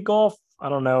this week off. I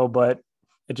don't know, but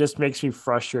it just makes me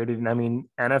frustrated. And I mean,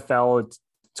 NFL,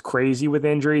 it's crazy with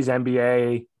injuries.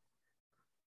 NBA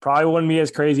probably wouldn't be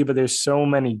as crazy, but there's so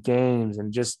many games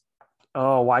and just,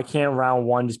 why can't round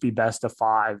one just be best of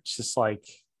 5? It's just like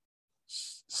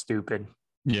stupid.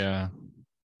 Yeah.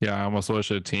 Yeah. I almost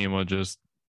wish a team would just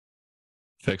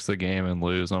fix the game and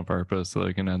lose on purpose so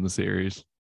they can end the series.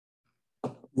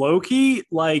 Low-key,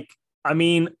 I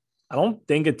mean, I don't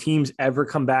think a team's ever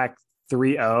come back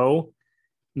 3-0.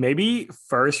 Maybe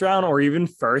first round or even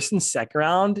first and second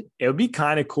round. It would be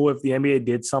kind of cool if the NBA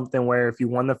did something where if you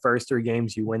won the first 3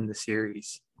 games, you win the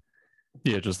series.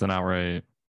 Yeah, just an outright.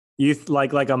 It's like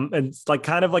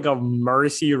kind of like a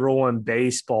mercy rule in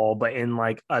baseball, but in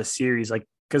like a series,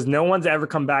 because no one's ever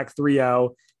come back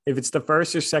 3-0. If it's the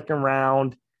first or second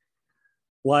round,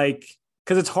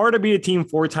 because it's hard to beat a team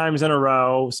 4 times in a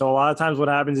row. So a lot of times what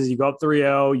happens is you go up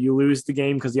 3-0, you lose the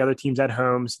game because the other team's at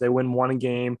home, so they win one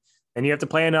game. And you have to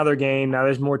play another game. Now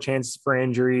there's more chances for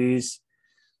injuries.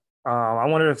 I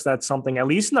wonder if that's something, at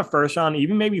least in the first round,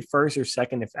 even maybe first or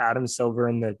second, if Adam Silver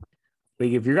in the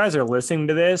league, if you guys are listening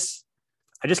to this,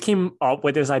 I just came up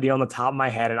with this idea on the top of my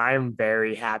head, and I am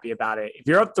very happy about it. If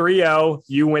you're up 3-0,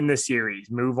 you win the series.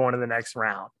 Move on to the next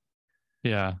round.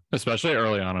 Yeah, especially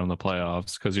early on in the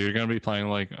playoffs, because you're going to be playing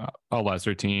like a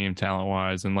lesser team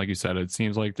talent-wise. And like you said, it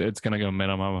seems like it's going to go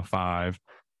minimum of 5.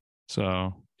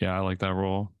 So, yeah, I like that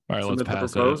rule. All right, let's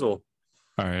pass it. All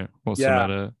right, we'll submit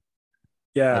it.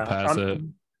 Yeah. We'll pass it.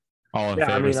 All in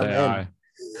favor, say aye.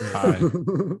 Aye.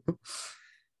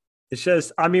 It's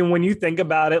just, I mean, when you think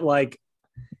about it,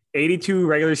 82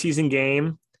 regular season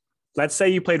game, let's say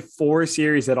you played 4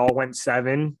 series that all went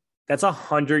 7. That's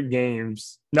 100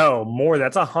 games. No, more.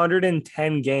 That's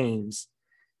 110 games.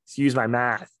 Excuse my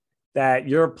math. That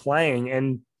you're playing,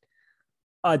 and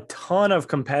a ton of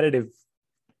competitive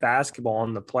basketball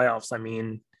in the playoffs. I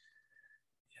mean,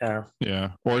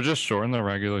 yeah, or just shorten the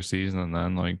regular season and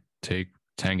then take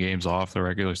 10 games off the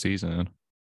regular season.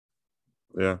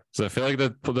 Yeah, so I feel like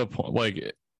the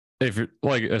if you're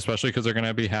especially because they're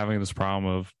gonna be having this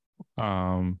problem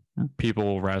of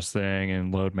people resting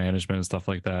and load management and stuff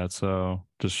like that. So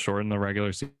just shorten the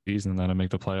regular season and then make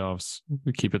the playoffs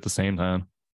keep it the same then.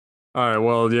 All right.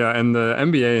 Well, yeah. And the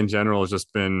NBA in general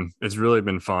it's really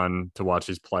been fun to watch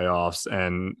these playoffs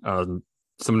and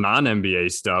some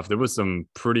non-NBA stuff. There was some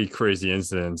pretty crazy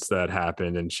incidents that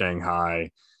happened in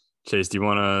Shanghai. Chase, do you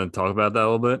want to talk about that a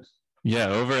little bit? Yeah,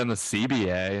 over in the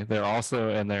CBA, they're also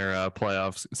in their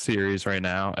playoffs series right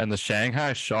now, and the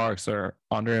Shanghai Sharks are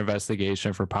under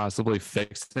investigation for possibly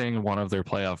fixing one of their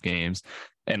playoff games.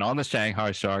 And on the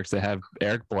Shanghai Sharks, they have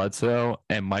Eric Bledsoe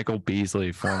and Michael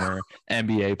Beasley, former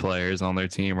NBA players, on their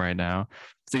team right now.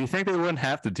 So you think they wouldn't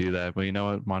have to do that, but you know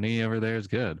what? Money over there is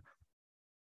good.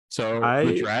 So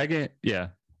the Dragon, yeah.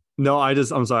 No,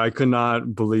 I'm sorry. I could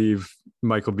not believe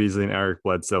Michael Beasley and Eric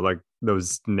Bledsoe.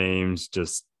 Those names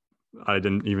just, I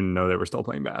didn't even know they were still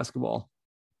playing basketball.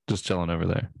 Just chilling over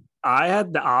there. I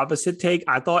had the opposite take.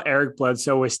 I thought Eric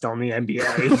Bledsoe was still in the NBA.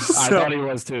 I thought he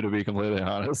was too, to be completely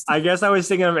honest. I guess I was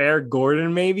thinking of Eric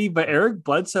Gordon maybe, but Eric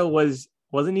Bledsoe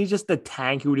wasn't he just the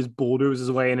tank who would just bulldoze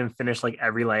his way in and finish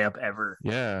every layup ever?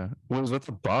 Yeah. What was with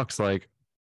the Bucks?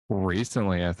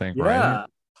 recently, I think, Yeah. right?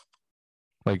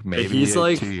 Like maybe He's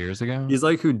like 2 years ago. He's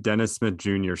like who Dennis Smith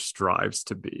Jr. strives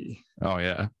to be. Oh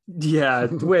yeah. Yeah.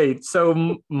 Wait.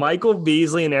 So Michael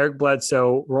Beasley and Eric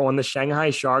Bledsoe were on the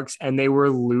Shanghai Sharks and they were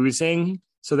losing.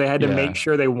 So they had to make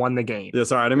sure they won the game. Yeah,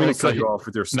 sorry, I didn't mean to cut so you off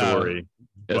with your story.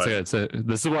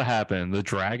 This is what happened. The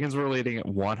Dragons were leading at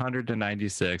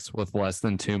 100-96 with less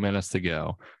than 2 minutes to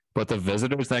go. But the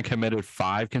visitors then committed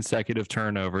 5 consecutive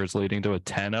turnovers, leading to a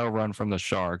 10-0 run from the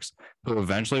Sharks, who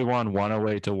eventually won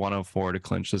 108-104 to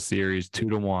clinch the series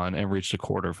 2-1 and reach the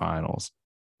quarterfinals.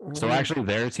 So actually,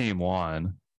 their team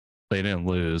won. They didn't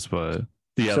lose, but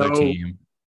the other team.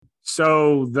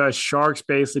 So the Sharks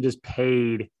basically just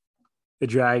paid the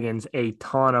Dragons a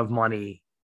ton of money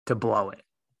to blow it.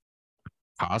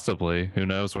 Possibly. Who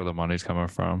knows where the money's coming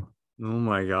from? Oh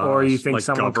my god! Or you think like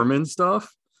someone government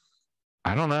stuff?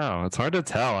 I don't know. It's hard to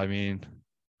tell. I mean,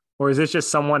 or is this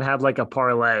just someone had like a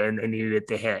parlay and they needed it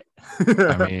to hit?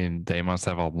 I mean, they must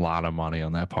have a lot of money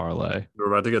on that parlay. We're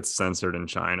about to get censored in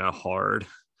China hard.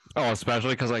 Oh,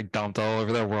 especially because I dumped all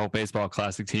over their World Baseball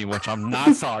Classic team, which I'm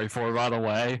not sorry for, by the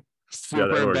way.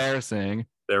 Super embarrassing.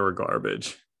 They were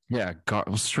garbage. Yeah,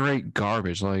 straight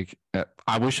garbage. Like,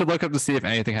 we should look up to see if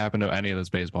anything happened to any of those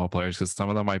baseball players because some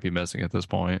of them might be missing at this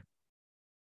point.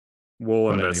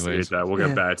 We'll investigate that. We'll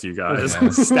get back to you guys. Yeah.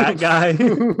 Stat guy.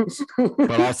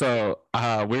 But also,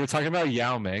 we were talking about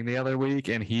Yao Ming the other week,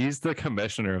 and he's the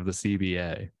commissioner of the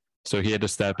CBA. So he had to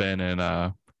step in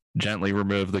and gently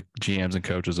remove the GMs and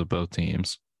coaches of both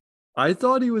teams. I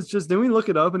thought he was just, didn't we look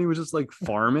it up and he was just like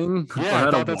farming? Yeah,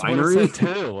 I thought that's what it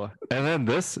said too. And then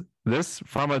this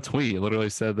from a tweet literally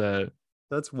said that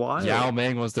that's wild. Yao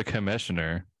Ming was the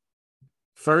commissioner.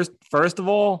 First of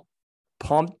all,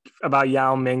 pumped about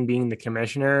Yao Ming being the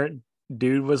commissioner.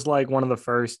 Dude was like one of the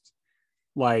first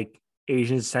like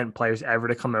Asian descent players ever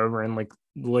to come over and like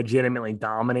legitimately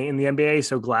dominate in the NBA.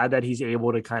 So glad that he's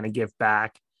able to kind of give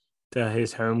back to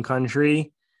his home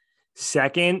country.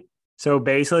 Second, so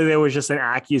basically there was just an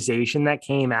accusation that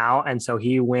came out. And so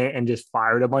he went and just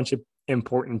fired a bunch of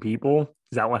important people.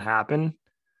 Is that what happened?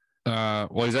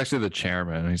 Well, he's actually the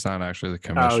chairman. He's not actually the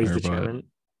commissioner. Oh, he's the chairman.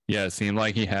 Yeah, it seemed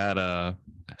like he had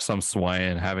some sway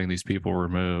in having these people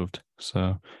removed.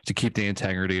 So to keep the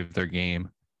integrity of their game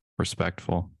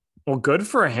respectful. Well, good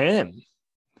for him.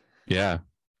 Yeah.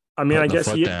 I mean, I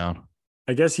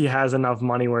guess he has enough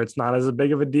money where it's not as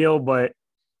big of a deal, but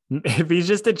if he's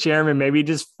just a chairman, maybe he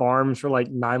just farms for like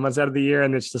 9 months out of the year.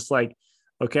 And it's just like,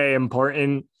 okay,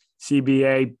 important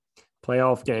CBA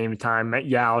playoff game time.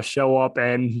 Yeah, I'll show up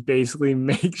and basically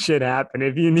make shit happen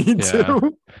if you need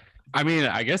to. I mean,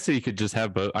 I guess he could just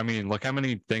have both. I mean, look how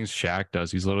many things Shaq does.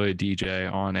 He's literally a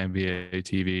DJ on NBA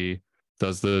TV,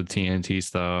 does the TNT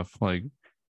stuff, like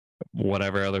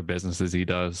whatever other businesses he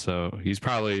does. So he's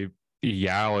probably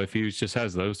Yao. If he just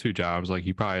has those two jobs, like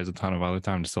he probably has a ton of other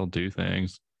time to still do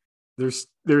things. There's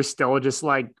still just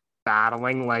like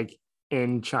battling like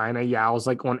in China. Yao's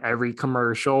like on every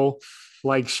commercial,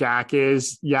 like Shaq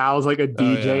is. Yao's like a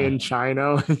DJ in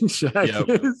China, and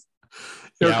Shaq is.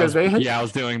 Because I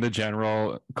was doing the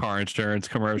general car insurance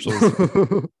commercials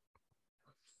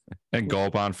and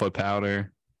gulp on foot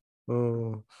powder.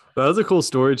 Oh, that was a cool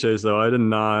story, Chase, though. I did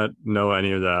not know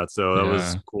any of that. So that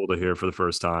was cool to hear for the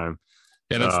first time.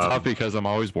 And it's tough because I'm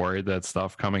always worried that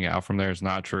stuff coming out from there is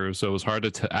not true. So it was hard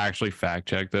to actually fact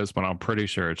check this, but I'm pretty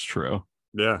sure it's true.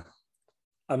 Yeah.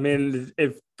 I mean,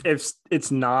 if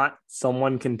it's not,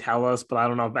 someone can tell us, but I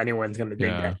don't know if anyone's going to dig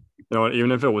that. You know what?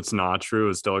 Even if it was not true,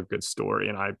 it's still a good story,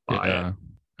 and I buy it. I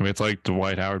mean, it's like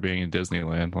Dwight Howard being in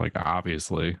Disneyland. Like,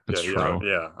 obviously, it's true.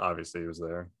 Yeah, obviously, he was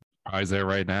there. He's there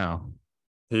right now.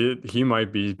 He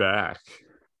might be back.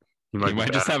 He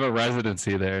might just have a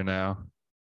residency there now.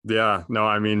 Yeah. No,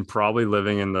 I mean, probably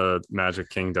living in the Magic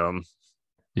Kingdom.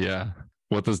 Yeah.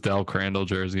 With his Del Crandall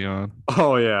jersey on.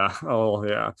 Oh yeah.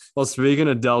 Well, speaking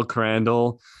of Del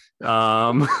Crandall,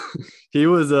 he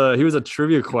was a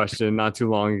trivia question not too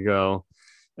long ago,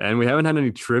 and we haven't had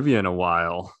any trivia in a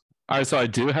while. All right, so I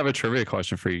do have a trivia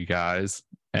question for you guys,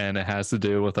 and it has to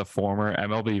do with a former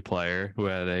MLB player who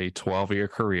had a 12-year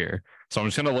career. So I'm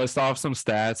just going to list off some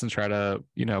stats and try to,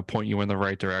 point you in the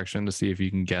right direction to see if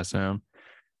you can guess him.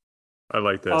 I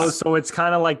like this. Oh, so it's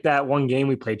kind of like that one game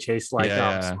we played, Chase,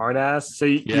 Smartass. So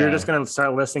you're just going to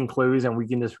start listing clues and we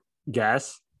can just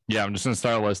guess? Yeah, I'm just going to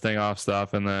start listing off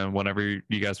stuff, and then whenever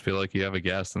you guys feel like you have a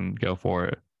guess, then go for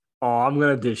it. Oh, I'm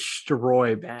going to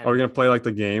destroy Ben. Are we going to play like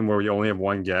the game where we only have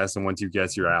one guess, and once you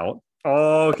guess, you're out?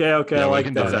 Oh, okay. Yeah, I like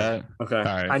do that. that. Okay. All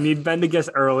right. I need Ben to guess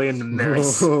early in the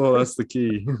miss. Oh, that's the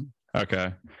key.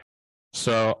 Okay.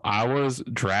 So I was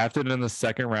drafted in the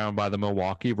second round by the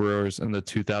Milwaukee Brewers in the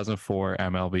 2004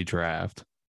 MLB draft.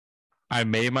 I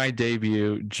made my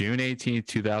debut June 18th,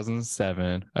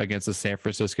 2007 against the San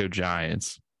Francisco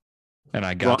Giants, and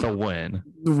I got the win.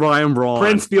 Ryan Braun.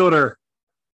 Prince Fielder.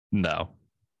 No.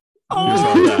 Oh, All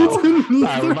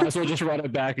right, we might as well just run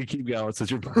it back and keep going since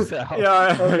you're both out.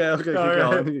 yeah. Okay, keep All right.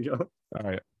 going.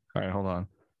 All right, hold on.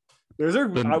 Those are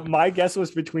my guess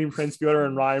was between Prince Fielder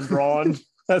and Ryan Braun.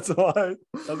 That's why.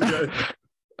 That's good.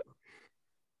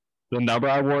 The number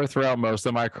I wore throughout most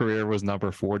of my career was number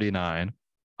 49.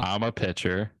 I'm a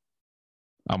pitcher.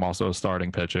 I'm also a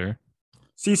starting pitcher.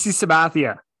 CC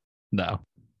Sabathia. No.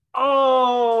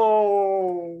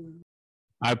 Oh.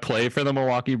 I played for the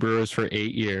Milwaukee Brewers for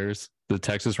 8 years, the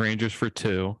Texas Rangers for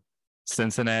 2,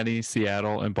 Cincinnati,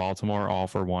 Seattle, and Baltimore all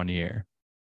for 1 year.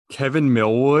 Kevin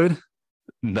Millwood.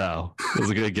 No. That was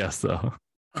a good guess, though.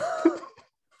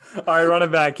 All right, run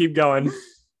it back. Keep going.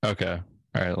 Okay.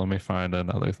 All right, let me find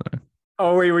another thing.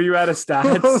 Oh, wait, were you out of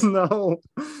stats? Oh, no.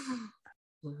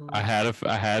 I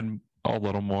had a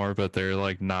little more, but they're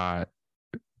like not.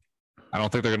 I don't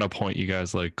think they're gonna point you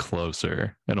guys like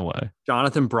closer in a way.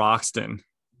 Jonathan Broxton.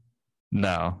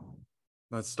 No.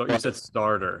 That's you said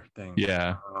starter thing.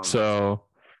 Yeah. So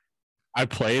I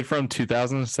played from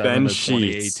 2007 Ben to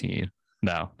Sheets. 2018.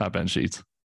 No, not Ben Sheets.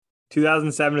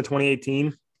 2007 to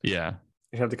 2018. Yeah.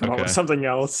 You have to come up Okay. with something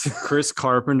else. Chris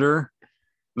Carpenter.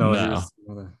 No.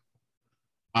 No.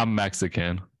 I'm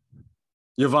Mexican.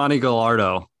 Giovanni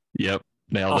Gallardo. Yep.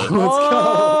 Nailed it.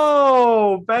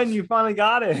 Oh, Ben, you finally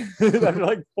got it. After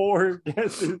like 4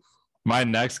 guesses. My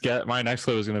next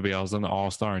clue was going to be I was an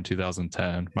All-Star in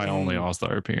 2010. My only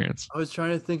All-Star appearance. I was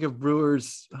trying to think of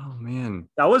Brewers. Oh, man.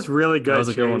 That was really good. That was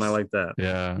a good one. Chase. I like that.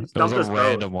 Yeah. You It was stumped a us both.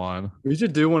 random one. We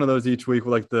should do one of those each week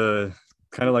with like the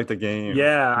kind of like the game.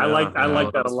 Yeah, I like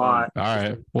that that's a lot. All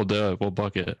right. We'll do it. We'll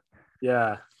book it.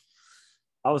 Yeah.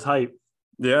 I was hyped.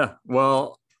 Yeah.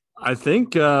 Well, I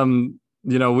think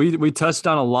we touched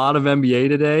on a lot of NBA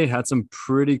today, had some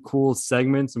pretty cool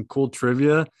segments, some cool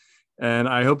trivia, and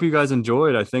I hope you guys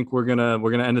enjoyed. I think we're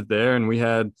gonna end it there, and we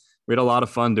had a lot of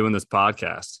fun doing this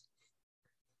podcast.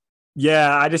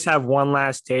 Yeah, I just have one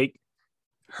last take.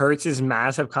 Hurts'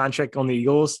 massive contract on the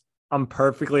Eagles. I'm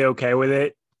perfectly okay with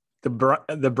it. The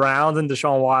Browns and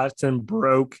Deshaun Watson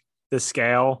broke the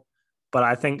scale, but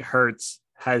I think Hurts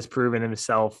has proven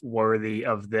himself worthy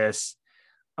of this.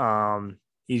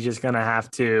 He's just going to have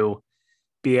to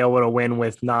be able to win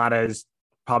with not as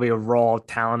probably a raw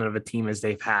talent of a team as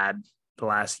they've had the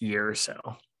last year or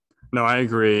so. No, I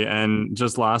agree. And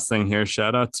just last thing here,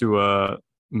 shout out to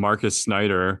Marcus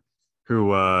Snyder,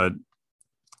 who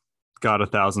got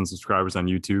 1,000 subscribers on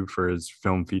YouTube for his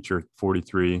Film Feature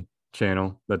 43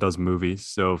 channel that does movies.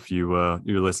 So if you're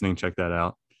listening, check that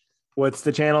out. What's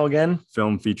the channel again?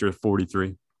 Film Feature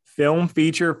 43. Film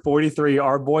Feature 43.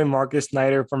 Our boy Marcus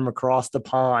Snyder from across the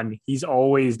pond. He's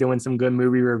always doing some good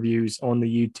movie reviews on the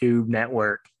YouTube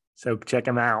network. So check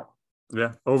him out.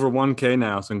 Yeah, over 1K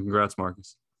now. So congrats,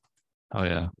 Marcus. Oh,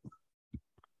 yeah.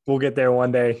 We'll get there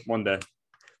one day. One day.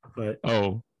 But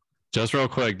Oh, just real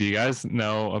quick. Do you guys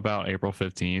know about April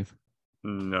 15th?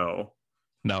 No.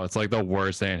 No, it's like the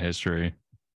worst day in history.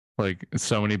 Like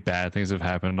so many bad things have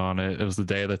happened on it. It was the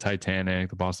day of the Titanic,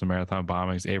 the Boston Marathon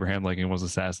bombings. Abraham Lincoln was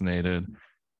assassinated.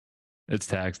 It's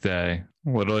tax day.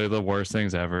 Literally the worst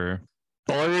things ever.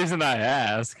 The only reason I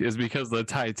ask is because of the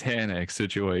Titanic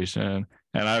situation.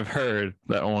 And I've heard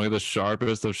that only the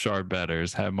sharpest of sharp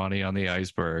bettors have money on the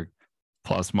iceberg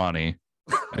plus money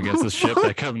against a ship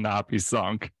that could not be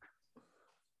sunk.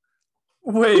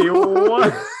 wait,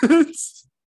 what?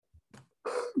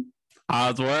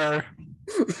 Odds were.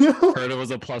 Heard it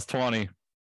was a plus 20.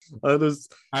 I didn't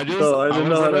I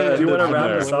know how to. Do you want to I'm wrap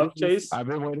there. this up, Chase? I've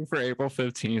been waiting for April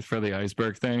 15th for the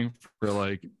iceberg thing for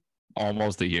like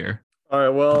almost a year. All right.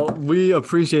 Well, we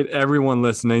appreciate everyone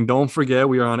listening. Don't forget,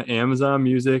 we are on Amazon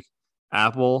Music,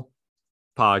 Apple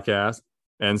Podcast,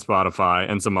 and Spotify,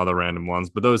 and some other random ones.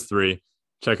 But those three,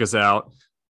 check us out.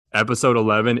 Episode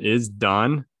 11 is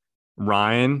done.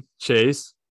 Ryan,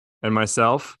 Chase, and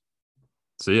myself.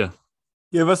 See ya.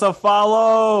 Give us a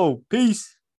follow.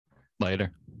 Peace.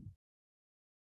 Later.